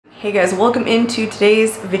Hey guys, welcome into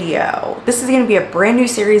today's video. This is going to be a brand new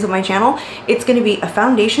series on my channel. It's going to be a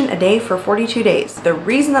foundation a day for 42 days. The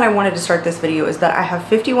reason that I wanted to start this video is that I have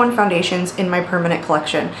 51 foundations in my permanent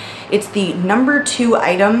collection. It's the number 2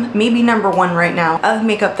 item, maybe number 1 right now, of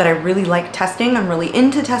makeup that I really like testing. I'm really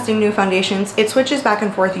into testing new foundations. It switches back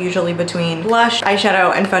and forth usually between blush,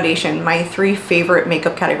 eyeshadow, and foundation, my 3 favorite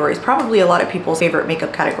makeup categories, probably a lot of people's favorite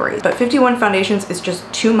makeup categories. But 51 foundations is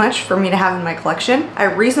just too much for me to have in my collection. I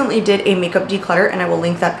recently did a makeup declutter, and I will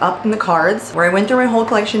link that up in the cards, where I went through my whole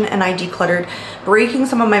collection and I decluttered, breaking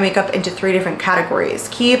some of my makeup into 3 different categories: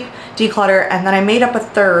 keep, declutter, and then I made up a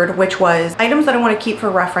third, which was items that I want to keep for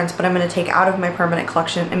reference but I'm going to take out of my permanent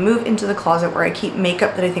collection and move into the closet, where I keep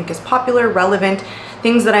makeup that I think is popular, relevant,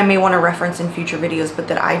 things that I may want to reference in future videos but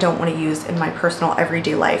that I don't want to use in my personal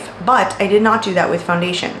everyday life. But I did not do that with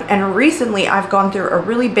foundation. And recently I've gone through a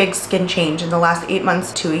really big skin change. In the last 8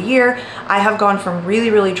 months to a year, I have gone from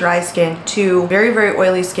really dry skin to very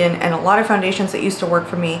oily skin, and a lot of foundations that used to work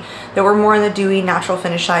for me that were more on the dewy natural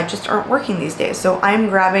finish side just aren't working these days. So I'm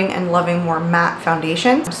grabbing and loving more matte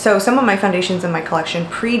foundations. So some of my foundations in my collection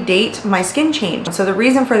predate my skin change. So the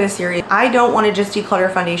reason for this series, I don't want to just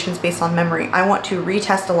declutter foundations based on memory. I want to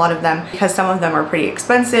retest a lot of them because some of them are pretty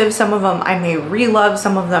expensive. Some of them I may re-love,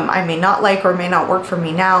 some of them I may not like or may not work for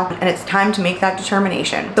me now, and it's time to make that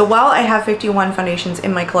determination. So while I have 51 foundations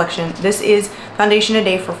in my collection, this is foundation a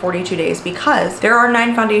day for 42 days because there are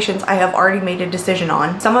 9 foundations I have already made a decision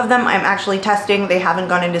on. Some of them I'm actually testing. They haven't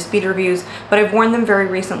gone into speed reviews, but I've worn them very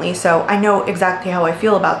recently, so I know exactly how I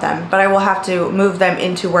feel about them. But I will have to move them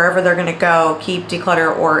into wherever they're gonna go, keep,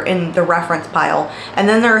 declutter, or in the reference pile. And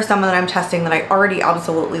then there are some that I'm testing that I already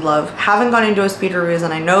absolutely love, haven't gone into a speed reviews,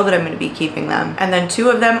 and I know that I'm going to be keeping them. And then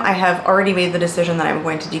 2 of them I have already made the decision that I'm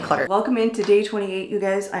going to declutter. Welcome into day 28, you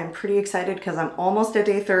guys. I'm pretty excited because I'm almost at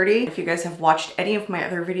day 30. If you guys have watched any of my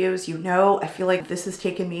other videos, you know I feel like this has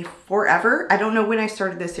taken me forever. I don't know when I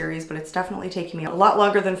started this series, but it's definitely taken me a lot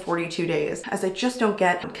longer than 42 days, as I just don't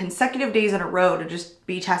get consecutive days in a row to just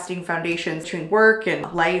be testing foundations between work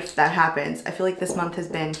and life. That happens. I feel like this month has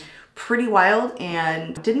been pretty wild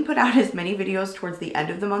and didn't put out as many videos towards the end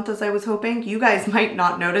of the month as I was hoping. You guys might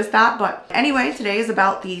not notice that, but anyway, today is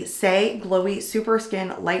about the Saie Glowy Super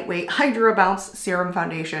Skin Lightweight Hydra Bounce Serum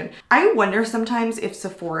Foundation. I wonder sometimes if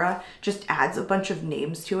Sephora just adds a bunch of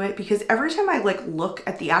names to it, because every time I look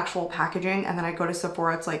at the actual packaging and then I go to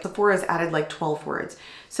Sephora, it's like Sephora's added like 12 words.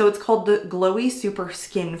 So it's called the Glowy Super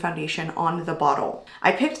Skin Foundation on the bottle.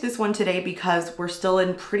 I picked this one today because we're still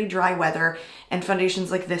in pretty dry weather, and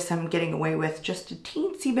foundations like this I'm getting away with just a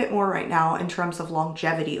teensy bit more right now in terms of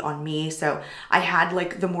longevity on me. So I had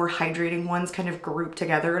like the more hydrating ones kind of grouped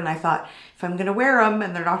together, and I thought if I'm gonna wear them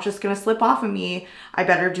and they're not just gonna slip off of me, I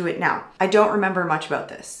better do it now. I don't remember much about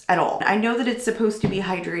this at all. I know that it's supposed to be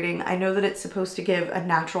hydrating. I know that it's supposed to give a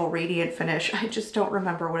natural radiant finish. I just don't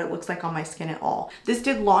remember what it looks like on my skin at all. This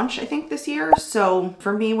did launch, I think, this year. So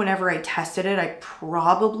for me, whenever I tested it, I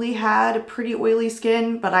probably had pretty oily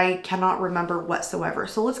skin, but I cannot remember whatsoever.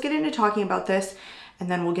 So let's get into talking about this, and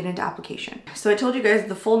then we'll get into application. So I told you guys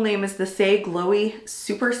the full name is the Saie Glowy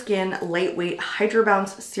Super Skin Lightweight Hydra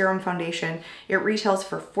Bounce Serum Foundation. It retails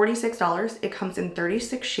for $46. It comes in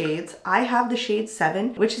 36 shades. I have the shade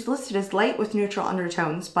 7, which is listed as light with neutral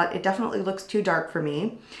undertones, but it definitely looks too dark for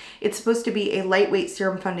me. It's supposed to be a lightweight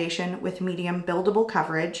serum foundation with medium buildable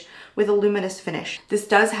coverage with a luminous finish. This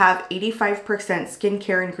does have 85%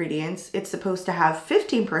 skincare ingredients. It's supposed to have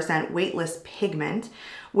 15% weightless pigment,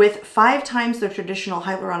 with 5 times the traditional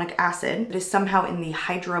hyaluronic acid. It is somehow in the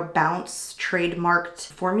Hydra Bounce trademarked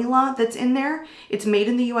formula that's in there. It's made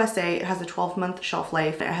in the USA. It has a 12-month shelf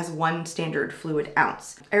life. It has 1 standard fluid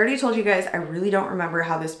ounce. I already told you guys I really don't remember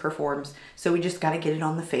how this performs, so we just gotta get it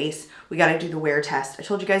on the face. We gotta do the wear test. I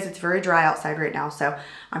told you guys it's very dry outside right now, so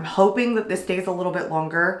I'm hoping that this stays a little bit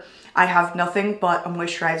longer. I have nothing but a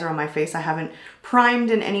moisturizer on my face. I haven't primed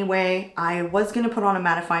in any way. I was gonna put on a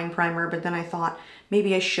mattifying primer, but then I thought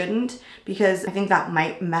maybe I shouldn't, because I think that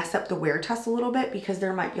might mess up the wear test a little bit, because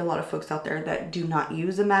there might be a lot of folks out there that do not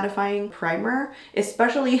use a mattifying primer,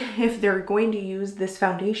 especially if they're going to use this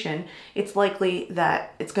foundation. It's likely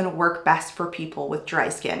that it's gonna work best for people with dry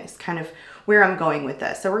skin. It's kind of where I'm going with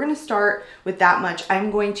this. So we're gonna start with that much.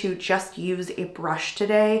 I'm going to just use a brush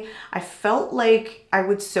today. I felt like I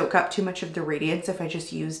would soak up too much of the radiance if I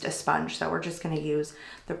just used a sponge. So we're just gonna use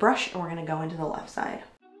the brush, and we're gonna go into the left side.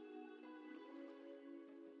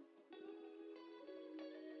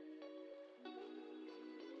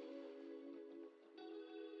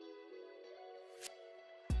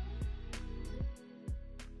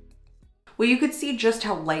 well, you could see just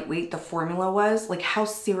how lightweight the formula was, like how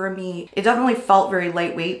serum-y. It definitely felt very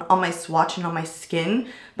lightweight on my swatch and on my skin,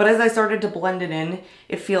 but as I started to blend it in,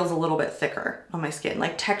 it feels a little bit thicker on my skin.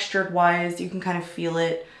 Like textured wise, you can kind of feel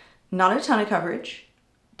it. Not a ton of coverage.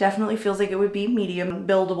 Definitely feels like it would be medium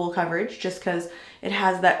buildable coverage just because it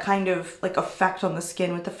has that kind of like effect on the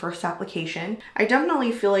skin with the first application. I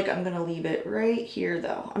definitely feel like I'm gonna leave it right here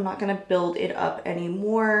though. I'm not gonna build it up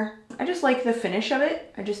anymore. I just like the finish of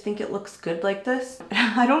it. I just think it looks good like this.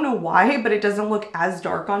 I don't know why, but it doesn't look as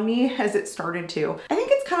dark on me as it started to. I think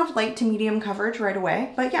it's kind of light to medium coverage right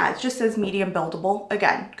away, but yeah, it just says medium buildable.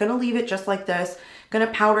 Again, gonna leave it just like this. Gonna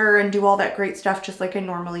powder and do all that great stuff just like I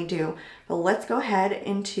normally do. But let's go ahead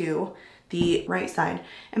into the right side.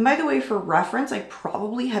 And by the way, for reference, I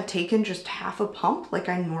probably have taken just half a pump like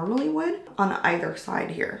I normally would on either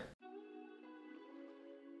side here.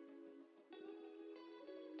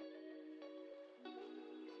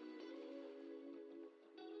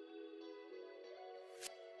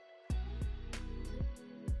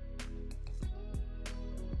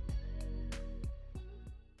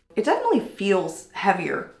 It definitely feels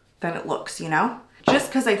heavier than it looks, you know? Just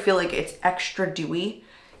because I feel like it's extra dewy,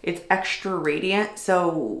 it's extra radiant,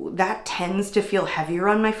 so that tends to feel heavier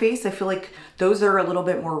on my face. I feel like those are a little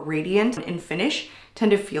bit more radiant in finish,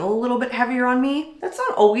 tend to feel a little bit heavier on me. That's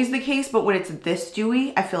not always the case, but when it's this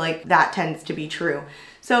dewy, I feel like that tends to be true.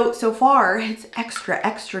 So far, it's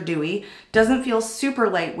extra dewy. Doesn't feel super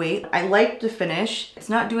lightweight. I like the finish. It's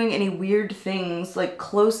not doing any weird things like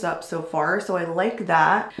close up so far, so I like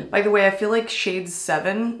that. By the way, I feel like shade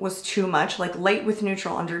 7 was too much. Like light with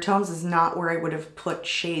neutral undertones is not where I would have put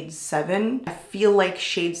shade 7. I feel like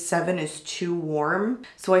shade 7 is too warm.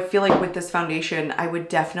 So I feel like with this foundation, I would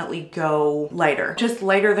definitely go lighter. Just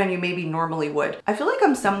lighter than you maybe normally would. I feel like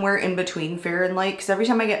I'm somewhere in between fair and light, because every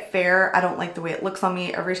time I get fair, I don't like the way it looks on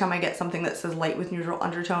me. Every time I get something that says light with neutral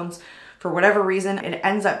undertones, for whatever reason, it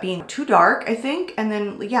ends up being too dark, I think. And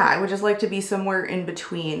then, yeah, I would just like to be somewhere in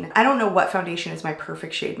between. I don't know what foundation is my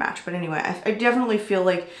perfect shade match, but anyway, I definitely feel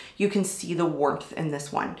like you can see the warmth in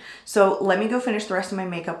this one. So let me go finish the rest of my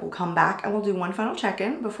makeup. We'll come back and we'll do one final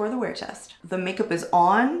check-in before the wear test. The makeup is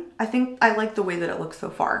on. I think I like the way that it looks so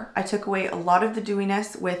far. I took away a lot of the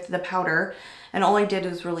dewiness with the powder, and all I did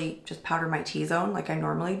is really just powder my T-zone like I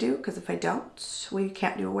normally do, because if I don't, we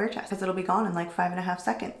can't do a wear test because it'll be gone in like 5.5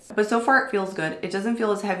 seconds. But so far it feels good. It doesn't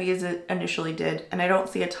feel as heavy as it initially did, and I don't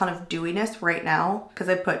see a ton of dewiness right now because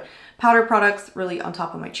I put powder products really on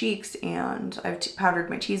top of my cheeks, and I've powdered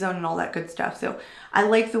my T-zone and all that good stuff. So I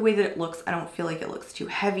like the way that it looks. I don't feel like it looks too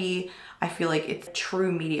heavy. I feel like it's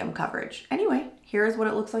true medium coverage. Anyway, here's what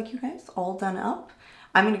it looks like, you guys, all done up.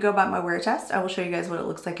 I'm gonna go about my wear test. I will show you guys what it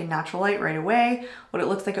looks like in natural light right away, what it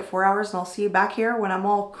looks like at 4 hours, and I'll see you back here when I'm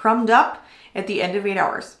all crumbed up at the end of 8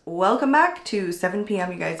 hours. Welcome back to 7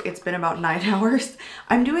 p.m. you guys. It's been about 9 hours.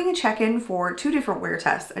 I'm doing a check-in for 2 different wear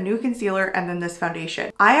tests, a new concealer and then this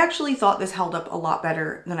foundation. I actually thought this held up a lot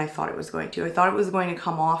better than I thought it was going to. I thought it was going to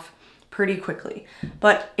come off pretty quickly,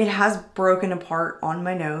 but it has broken apart on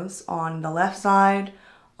my nose, on the left side,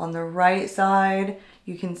 on the right side.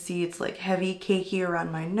 You can see it's like heavy, cakey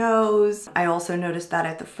around my nose. I also noticed that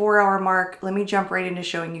at the 4-hour mark. Let me jump right into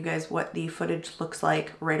showing you guys what the footage looks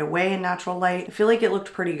like right away in natural light. I feel like it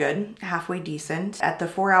looked pretty good, halfway decent. At the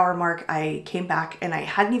 4-hour mark, I came back and I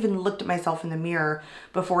hadn't even looked at myself in the mirror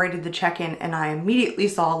before I did the check-in, and I immediately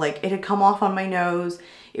saw like it had come off on my nose.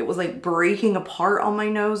 It was like breaking apart on my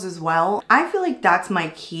nose as well. I feel like that's my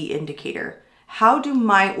key indicator. How do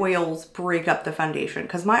my oils break up the foundation?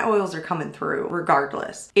 Because my oils are coming through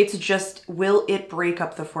regardless. It's just, will it break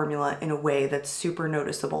up the formula in a way that's super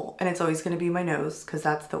noticeable? And it's always gonna be my nose, because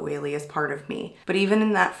that's the oiliest part of me. But even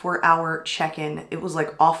in that 4-hour check-in, it was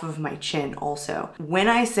like off of my chin also. When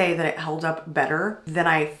I say that it held up better than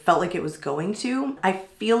I felt like it was going to, I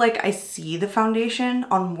feel like I see the foundation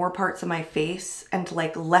on more parts of my face and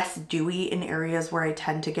like less dewy in areas where I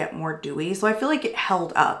tend to get more dewy. So I feel like it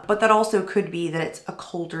held up, but that also could be that it's a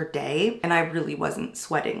colder day and I really wasn't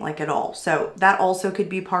sweating like at all. So that also could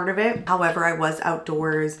be part of it. However, I was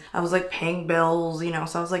outdoors. I was like paying bills, you know,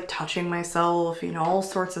 so I was like touching myself, you know, all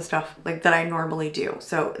sorts of stuff like that I normally do.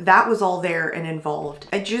 So that was all there and involved.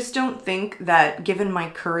 I just don't think that given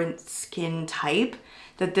my current skin type,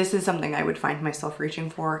 that this is something I would find myself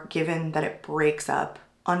reaching for, given that it breaks up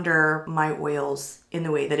under my oils in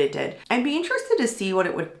the way that it did. I'd be interested to see what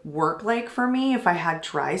it would work like for me if I had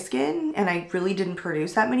dry skin and I really didn't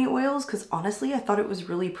produce that many oils, because honestly I thought it was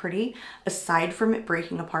really pretty aside from it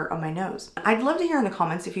breaking apart on my nose. I'd love to hear in the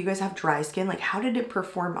comments if you guys have dry skin, like how did it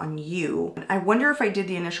perform on you? I wonder if I did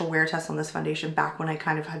the initial wear test on this foundation back when I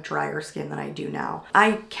kind of had drier skin than I do now.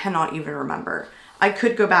 I cannot even remember. I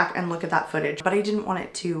could go back and look at that footage, but I didn't want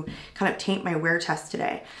it to kind of taint my wear test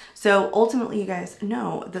today. So ultimately, you guys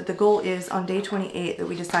know that the goal is on day 28 that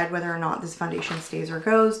we decide whether or not this foundation stays or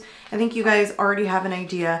goes. I think you guys already have an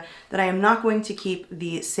idea that I am not going to keep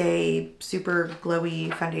the Saie Super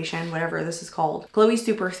Glowy Foundation, whatever this is called, Glowy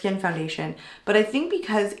Super Skin Foundation. But I think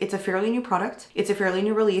because it's a fairly new product, it's a fairly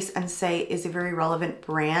new release, and Saie is a very relevant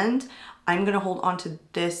brand, I'm gonna hold on to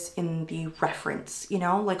this in the reference, you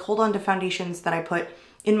know, like hold on to foundations that I put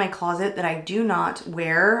in my closet that I do not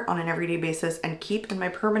wear on an everyday basis and keep in my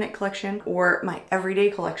permanent collection or my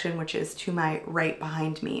everyday collection, which is to my right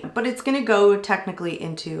behind me. But it's gonna go technically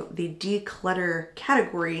into the declutter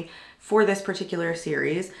category for this particular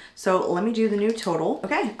series. So let me do the new total.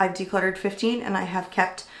 Okay, I've decluttered 15 and I have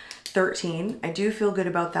kept 13. I do feel good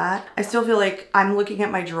about that. I still feel like I'm looking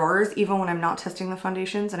at my drawers even when I'm not testing the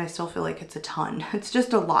foundations, and I still feel like it's a ton. It's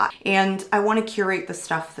just a lot. And I want to curate the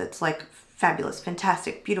stuff that's like fabulous,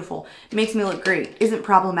 fantastic, beautiful, makes me look great, isn't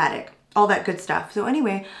problematic, all that good stuff. So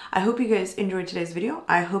anyway, I hope you guys enjoyed today's video.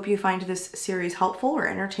 I hope you find this series helpful or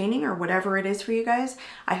entertaining or whatever it is for you guys.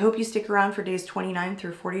 I hope you stick around for days 29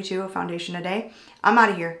 through 42 of foundation a day. I'm out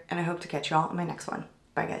of here and I hope to catch y'all in my next one.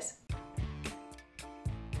 Bye guys.